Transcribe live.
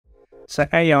So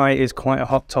AI is quite a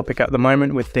hot topic at the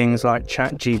moment with things like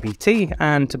ChatGPT,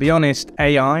 and to be honest,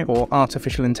 AI or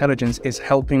artificial intelligence is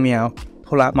helping me out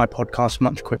pull out my podcast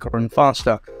much quicker and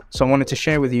faster. So I wanted to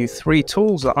share with you 3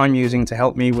 tools that I'm using to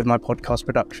help me with my podcast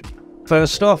production.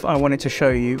 First off, I wanted to show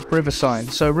you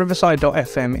Riverside. So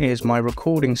Riverside.fm is my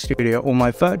recording studio or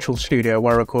my virtual studio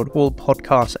where I record all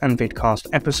podcasts and vidcast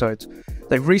episodes.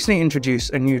 They've recently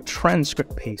introduced a new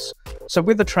transcript piece. So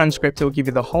with the transcript, it will give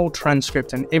you the whole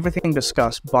transcript and everything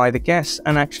discussed by the guests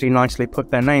and actually nicely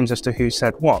put their names as to who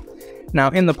said what. Now,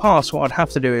 in the past, what I'd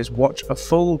have to do is watch a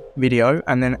full video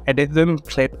and then edit them,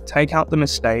 clip, take out the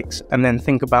mistakes, and then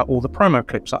think about all the promo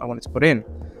clips that I wanted to put in.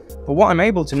 But what I'm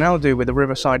able to now do with the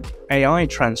Riverside AI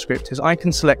transcript is I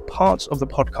can select parts of the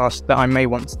podcast that I may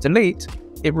want to delete.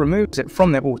 It removes it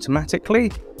from there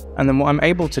automatically. And then what I'm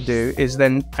able to do is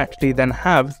then actually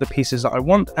have the pieces that I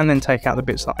want and then take out the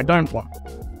bits that I don't want.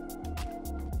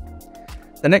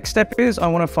 The next step is I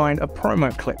want to find a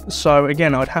promo clip. So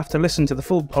again, I'd have to listen to the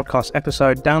full podcast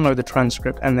episode, download the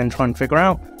transcript, and then try and figure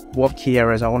out what key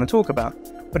areas I want to talk about.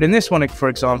 But in this one, for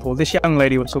example, this young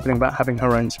lady was talking about having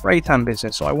her own spray tan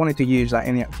business, so I wanted to use that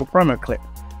in the actual promo clip.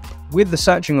 With the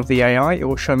searching of the AI, it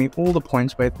will show me all the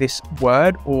points where this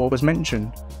word or was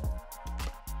mentioned.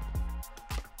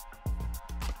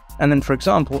 And then, for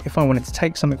example, if I wanted to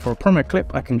take something for a promo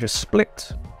clip, I can just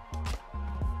split.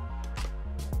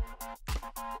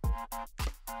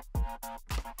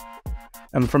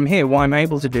 And from here, what I'm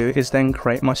able to do is then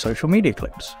create my social media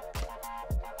clips.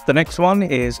 The next one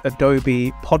is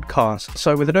Adobe Podcast.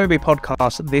 So with Adobe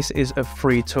Podcast, this is a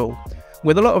free tool.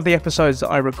 With a lot of the episodes that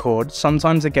I record,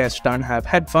 sometimes the guests don't have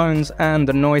headphones and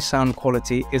the noise sound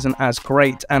quality isn't as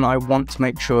great, and I want to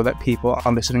make sure that people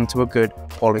are listening to a good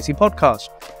quality podcast.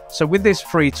 So with this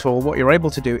free tool, what you're able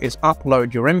to do is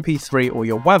upload your MP3 or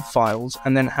your WAV files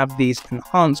and then have these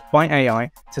enhanced by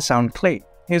AI to sound clean.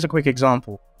 Here's a quick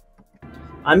example.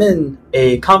 I'm in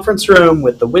a conference room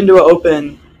with the window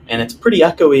open, and it's pretty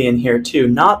echoey in here too.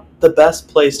 Not the best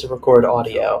place to record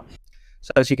audio.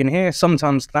 So as you can hear,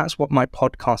 sometimes that's what my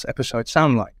podcast episodes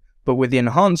sound like. But with the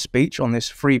enhanced speech on this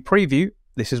free preview,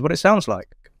 this is what it sounds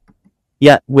like.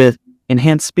 Yet with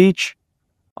enhanced speech,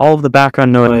 all of the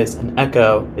background noise and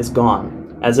echo is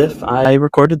gone, as if I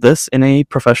recorded this in a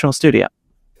professional studio.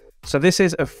 So this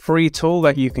is a free tool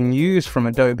that you can use from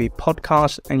Adobe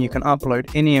Podcast, and you can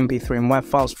upload any MP3 and WAV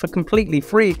files for completely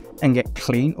free and get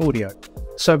clean audio.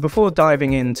 So before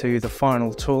diving into the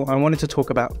final tool, I wanted to talk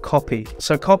about copy.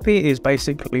 So copy is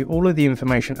basically all of the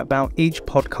information about each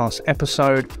podcast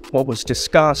episode, what was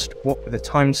discussed, what were the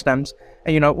timestamps,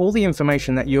 and all the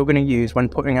information that you're going to use when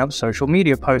putting out social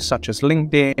media posts such as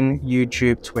LinkedIn,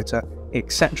 YouTube, Twitter,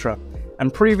 etc.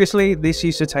 And previously, this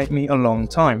used to take me a long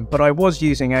time, but I was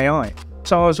using AI.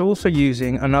 So I was also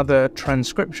using another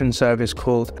transcription service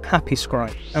called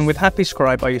HappyScribe. And with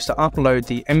HappyScribe, I used to upload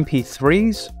the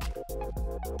MP3s.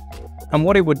 And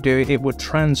what it would do, it would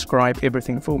transcribe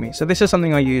everything for me. So this is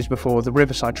something I used before the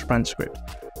Riverside transcript.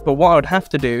 But what I would have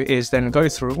to do is then go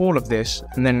through all of this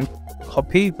and then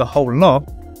copy the whole lot.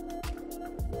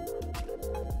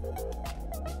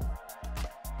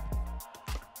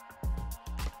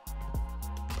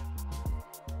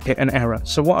 Hit an error.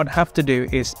 So what I'd have to do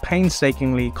is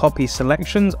painstakingly copy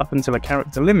selections up until a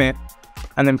character limit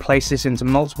and then place this into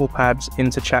multiple tabs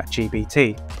into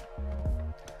ChatGPT.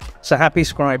 So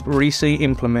HappyScribe recently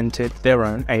implemented their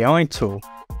own AI tool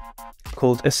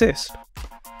called Assist.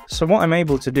 So what I'm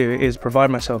able to do is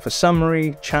provide myself a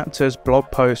summary, chapters, blog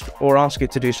post, or ask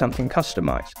it to do something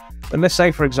customized. But let's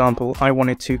say, for example, I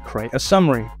wanted to create a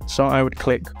summary. So I would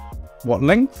click what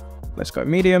length, let's go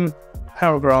medium,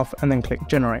 paragraph, and then click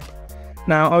generate.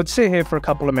 Now I would sit here for a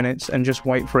couple of minutes and just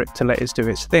wait for it to let it do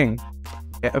its thing.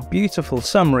 Get a beautiful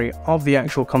summary of the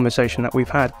actual conversation that we've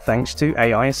had thanks to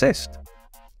AI Assist.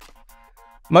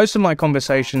 Most of my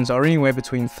conversations are anywhere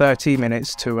between 30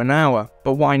 minutes to an hour,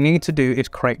 but what I need to do is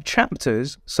create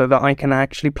chapters so that I can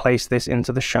actually place this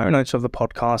into the show notes of the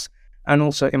podcast and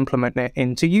also implement it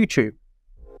into YouTube.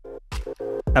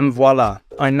 And voila,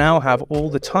 I now have all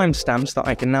the timestamps that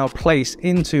I can now place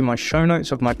into my show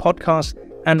notes of my podcast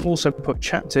and also put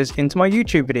chapters into my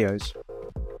YouTube videos.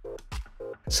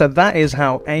 So that is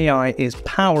how AI is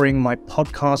powering my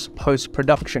podcast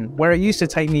post-production. Where it used to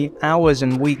take me hours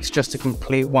and weeks just to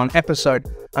complete one episode,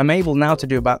 I'm able now to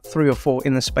do about 3 or 4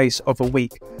 in the space of a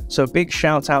week. So big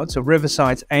shout out to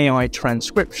Riverside's AI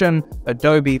Transcription,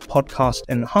 Adobe Podcast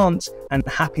Enhance, and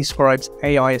HappyScribe's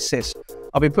AI Assist.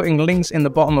 I'll be putting links in the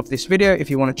bottom of this video if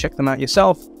you want to check them out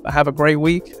yourself. But have a great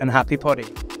week and happy podding.